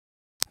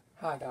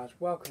Hi guys,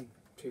 welcome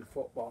to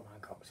Football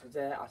Hancock.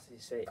 Today, as you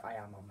see, I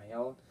am on my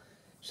own.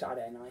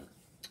 Saturday night,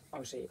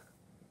 obviously,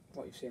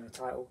 what you've seen in the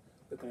title,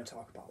 we're going to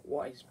talk about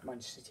what is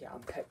Manchester City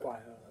and Pep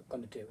Guardiola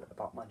going to do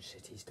about Manchester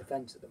City's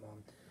defence at the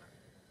moment.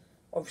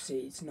 Obviously,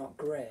 it's not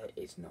great.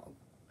 It's not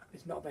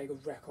a very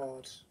good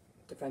record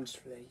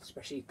defensively,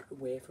 especially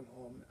away from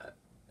home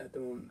at the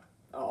moment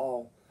at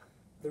all.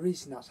 The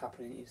reason that's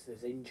happening is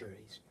there's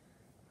injuries.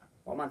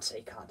 Well, Man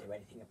City can't do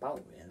anything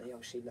about really.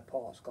 Obviously,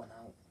 Laporte's gone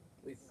out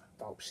with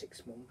about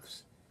 6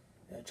 months.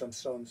 John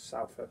Stones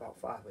out for about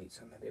 5 weeks,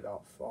 and maybe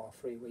about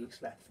 3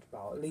 weeks left.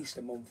 About at least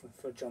a month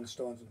for John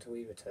Stones until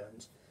he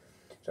returns.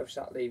 So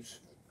obviously that leaves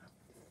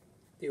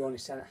the only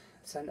centre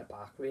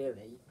back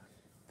really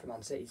for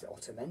Man City is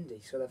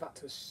Otamendi. So they've had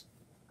to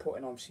put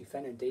in obviously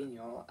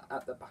Fernandinho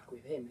at the back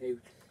with him, who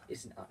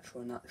isn't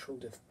actual natural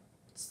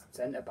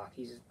centre back.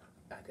 He's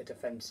like a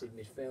defensive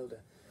midfielder.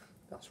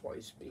 That's what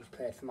he's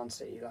played for Man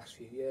City the last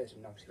few years,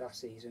 and obviously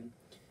last season.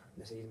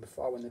 The season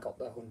before, when they got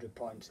their 100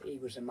 points, he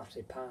was a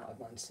massive part of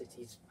Man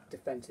City's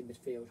defensive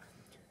midfield.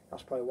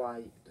 That's probably why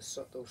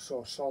they were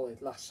so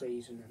solid last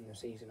season and the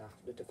season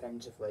after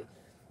defensively.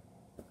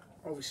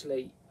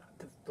 Obviously,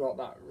 they've brought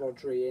that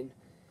Rodri in.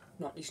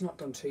 He's not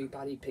done too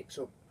bad. He picks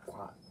up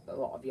quite a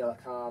lot of yellow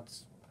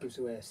cards, gives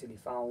away silly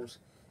fouls.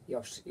 He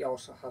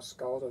also has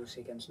scored,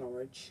 obviously, against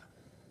Norwich.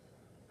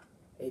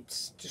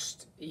 It's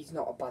just, he's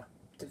not a bad.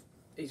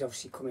 He's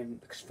obviously coming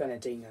because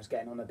Fernandinho's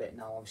getting on a bit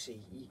now. Obviously,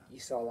 you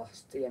saw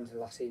the end of the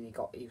last season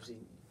he was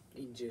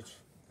injured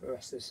for the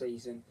rest of the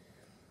season,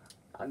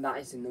 and that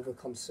is another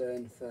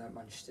concern for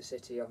Manchester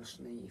City.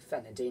 Obviously, if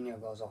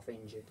Fernandinho goes off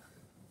injured,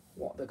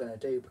 what they're going to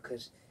do,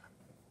 because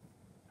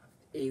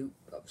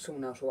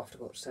someone else will have to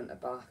go to centre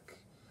back.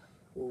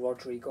 Will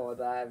Rodri go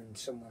there and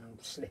someone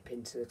slip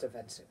into the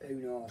defence? Who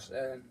knows?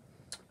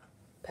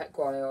 Pep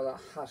Guardiola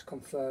has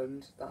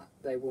confirmed that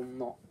they will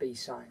not be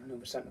signing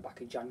another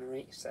centre-back in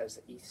January. He says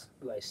that he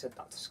said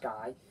that to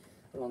Sky.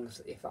 As long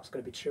as if that's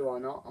going to be true or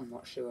not, I'm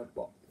not sure.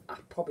 But I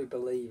probably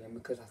believe him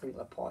because I think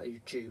Laporte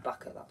is due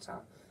back at that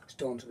time.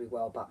 Stones will be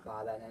well back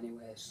by then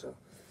anyway. So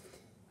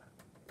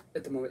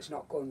at the moment, it's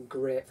not going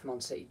great for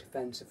Man City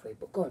defensively.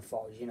 But going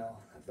forward, they've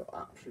looked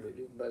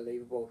absolutely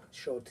unbelievable.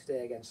 Showed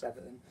today against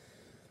Everton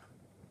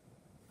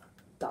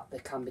that they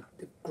can be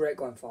great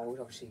going forward.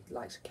 Obviously,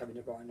 likes of Kevin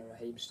De Bruyne,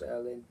 Raheem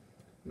Sterling,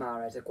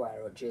 Mahrez,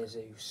 Aguero,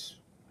 Jesus,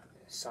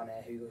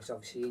 Sané, who is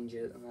obviously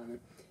injured at the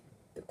moment.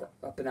 They've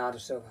got Bernardo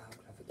Silva, how could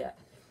I forget?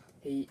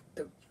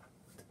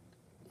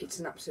 It's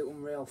an absolute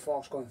unreal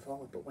force going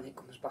forward, but when it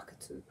comes back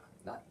to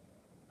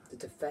the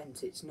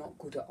defence, it's not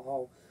good at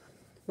all.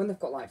 When they've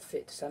got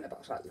fit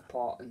centre-backs like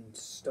Laporte and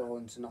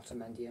Stones and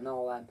Otamendi and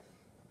all them,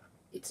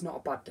 it's not a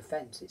bad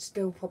defence. It's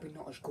still probably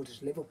not as good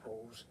as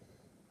Liverpool's,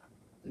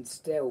 and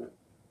still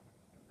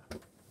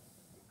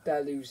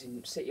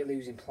City are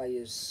losing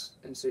players,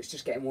 and so it's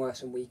just getting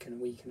worse and weaker and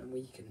weaker and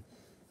weaker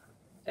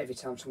every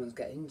time someone's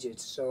getting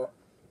injured. So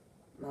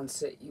Man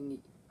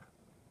City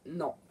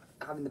not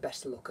having the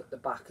best look at the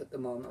back at the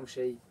moment.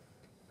 Obviously,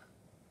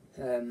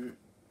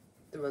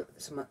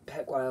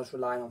 Pep Guardiola's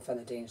relying on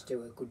Fernandinho to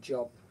do a good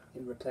job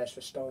in replace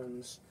for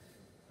Stones.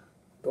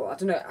 But I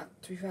don't know,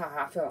 to be fair,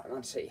 I feel like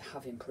Man City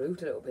have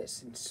improved a little bit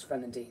since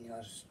Fernandinho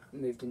has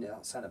moved into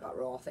that centre-back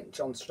role. I think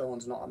John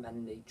Stones and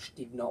Otamendi just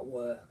did not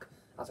work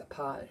as a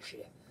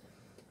partnership.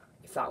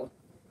 If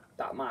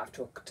that might have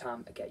took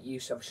time to get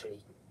used to. Obviously,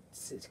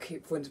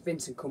 when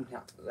Vincent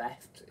Kompany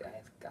left,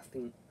 I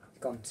think he's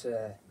gone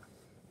to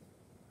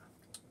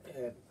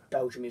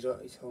Belgium, his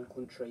home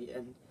country,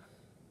 and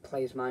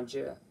players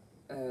manager.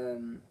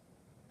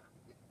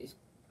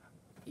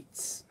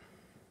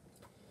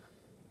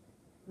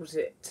 Was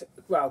it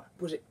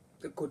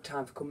a good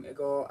time for Kompany to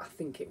go? I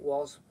think it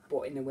was,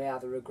 but in a way,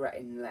 they're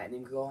regretting letting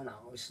him go now.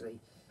 Obviously,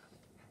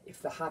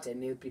 if they had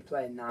him, he would be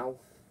playing now.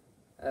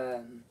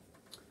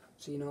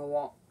 So you know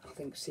what? I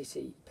think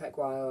City, Pep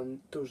Guardiola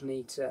does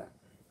need to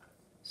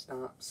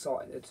start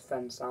sorting the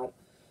defence out.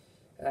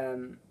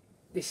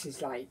 This is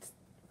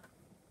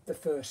the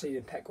first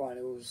season Pep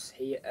Guardiola was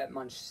here at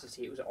Manchester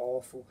City. It was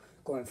awful.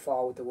 Going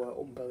forward, they were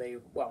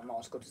unbelievable. Well, not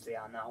as good as they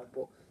are now,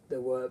 but they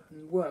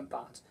weren't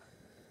bad.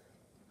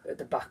 At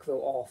the back, they were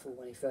awful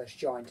when he first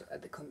joined.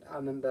 I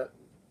remember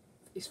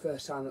his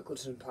first time at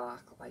Goodison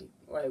Park,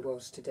 where he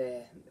was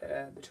today,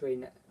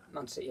 between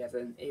Man City and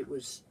Everton, they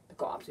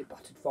got absolutely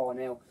battered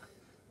 4-0.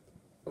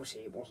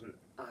 Obviously, it wasn't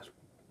as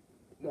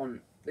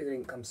one. They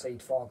didn't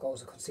concede 4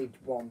 goals; they conceded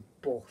 1.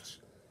 But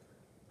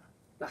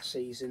last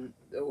season,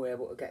 they were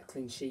able to get a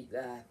clean sheet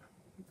there.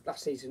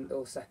 Last season, they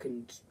were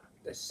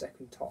the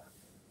second top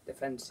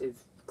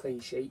defensive clean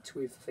sheets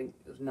with, I think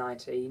it was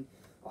 19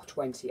 or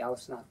 20.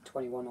 Alisson had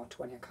 21 or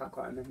 20. I can't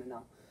quite remember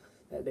now.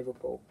 At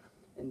Liverpool,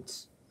 and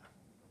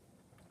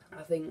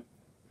I think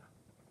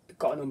they've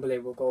got an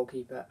unbelievable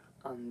goalkeeper.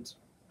 And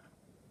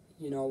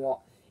you know what?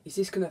 Is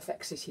this going to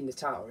affect City in the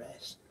title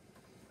race?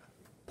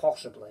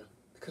 Possibly,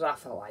 because I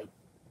feel like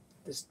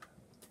there's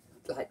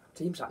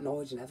teams like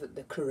Norwich and Everton,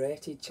 they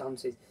created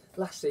chances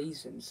last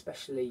season,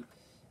 especially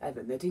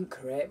Everton. They didn't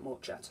create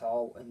much at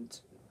all, and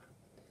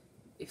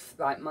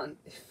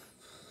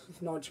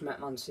if Norwich met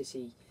Man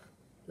City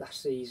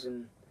last two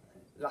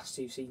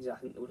seasons, I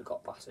think they would have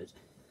got battered.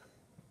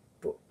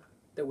 But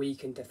the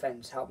weakened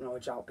defence helped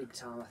Norwich out big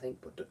time, I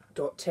think. But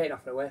don't take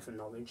nothing away from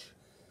Norwich.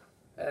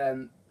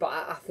 But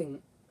I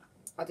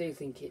do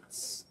think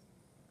it's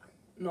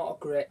not a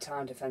great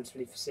time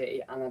defensively for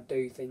City, and I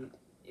do think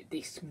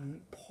this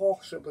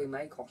possibly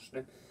may cost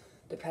them.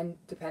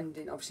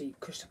 Depending, obviously,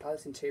 Crystal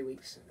Palace in 2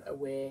 weeks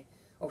away.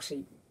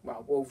 Obviously,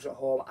 well, Wolves at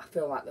home. I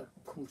feel like they're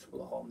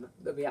comfortable at home.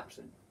 They'll be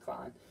absolutely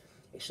fine.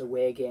 It's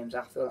away games.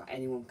 I feel like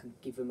anyone can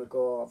give them a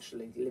go.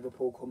 Obviously,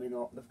 Liverpool coming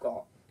up. They've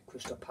got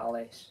Crystal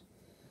Palace.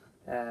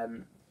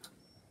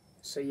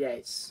 So yeah,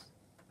 it's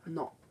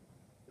not.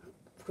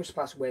 Crystal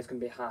Palace away is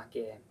going to be a hard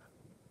game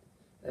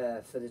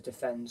for the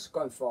defence.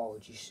 Going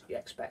forward, you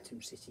expect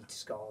City to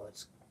score.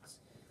 It's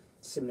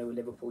similar with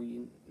Liverpool,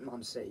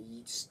 Man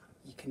City.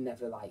 You can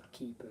never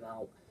keep them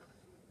out.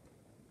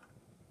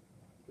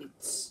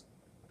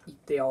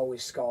 They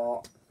always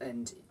score,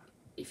 and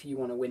if you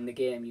want to win the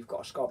game, you've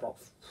got to score about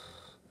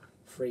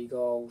 3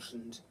 goals,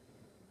 and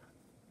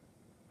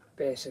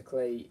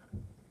basically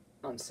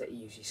Man City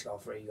usually score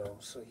 3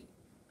 goals, so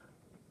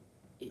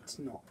it's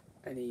not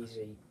an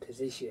easy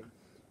position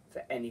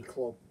for any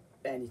club,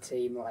 any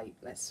team, like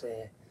let's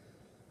say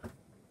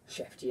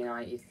Sheffield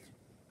United.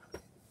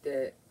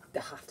 They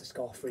have to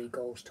score 3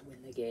 goals to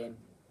win the game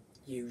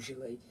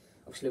usually.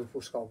 Obviously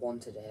Liverpool scored 1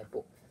 today,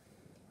 but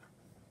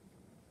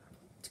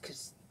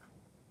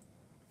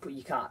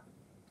you can't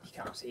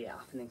see it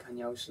happening, can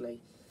you?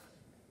 Obviously.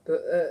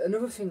 But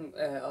another thing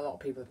a lot of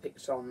people have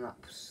picked on, that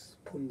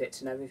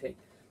pundits and everything,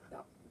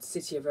 that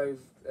City are very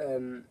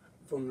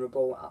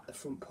vulnerable at the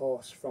front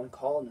post from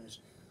corners.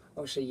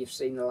 Obviously you've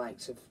seen the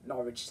likes of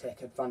Norwich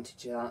take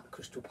advantage of that,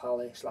 Crystal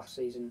Palace last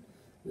season,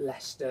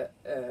 Leicester,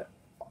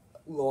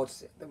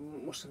 loads. It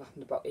must have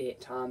happened about 8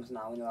 times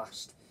now in the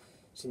last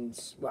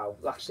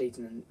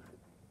season and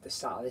the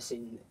start of this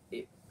season.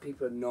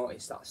 People have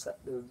noticed that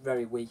they were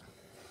very weak.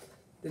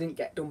 They didn't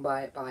get done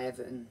by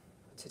Everton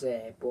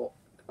today, or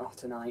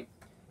tonight.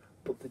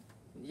 But the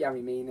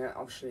Yerry Mina,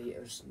 obviously,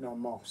 it was no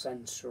more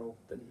central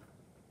than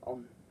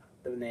on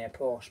the near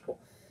post, but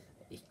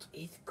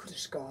he could have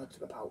scored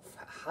about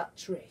a hat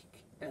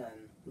trick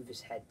with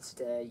his head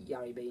today.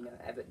 Yerry Mina,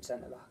 Everton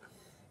centre back.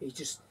 It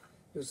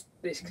was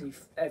basically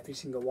every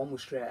single one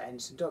was straight at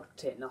Henderson. Don't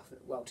take nothing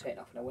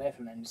away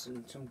from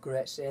Henderson. Some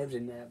great saves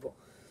in there, but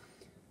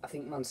I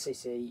think Man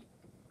City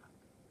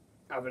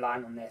are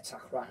relying on their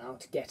attack right now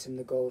to get them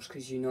the goals,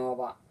 because you know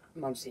that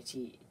Man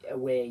City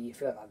away, you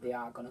feel like they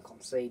are going to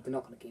concede. They're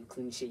not going to give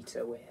clean sheets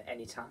away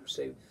anytime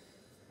soon.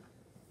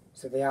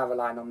 So they are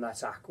relying on their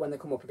attack. When they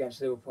come up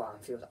against Liverpool,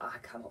 I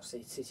cannot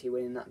see City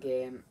winning that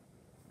game,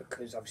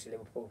 because obviously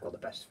Liverpool have got the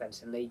best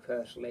defence in the league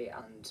personally,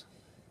 and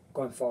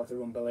going forward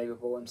they're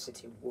unbelievable, and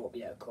City won't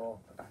be able to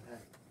cope. And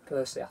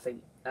personally, I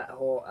think at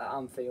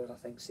Anfield, I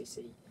think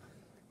City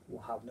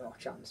will have no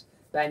chance.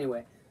 But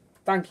anyway,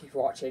 thank you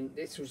for watching.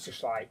 This was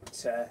just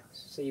to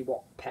see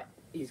what Pep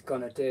is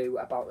going to do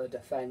about the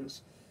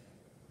defence.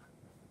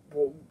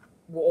 What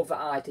other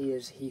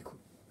ideas he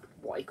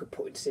could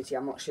put into City,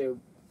 I'm not sure.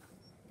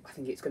 I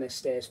think it's going to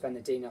stay as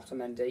Fernandinho to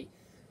Mendy.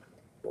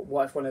 But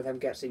what if one of them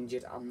gets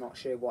injured? I'm not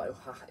sure what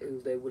he'll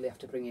do. Will he have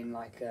to bring in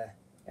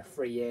a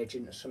free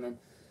agent or something?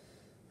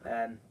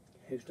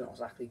 Who's not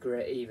exactly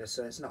great either.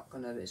 So it's not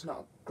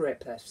a great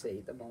place to see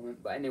at the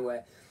moment. But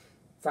anyway,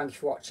 thank you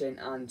for watching,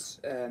 and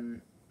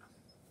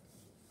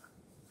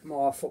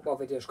more football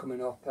videos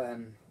coming up.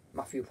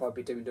 Matthew will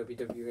probably be doing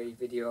WWE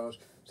videos.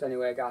 So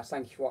anyway, guys,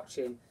 thank you for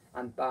watching,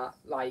 and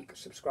like,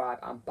 subscribe,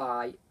 and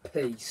bye.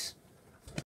 Peace.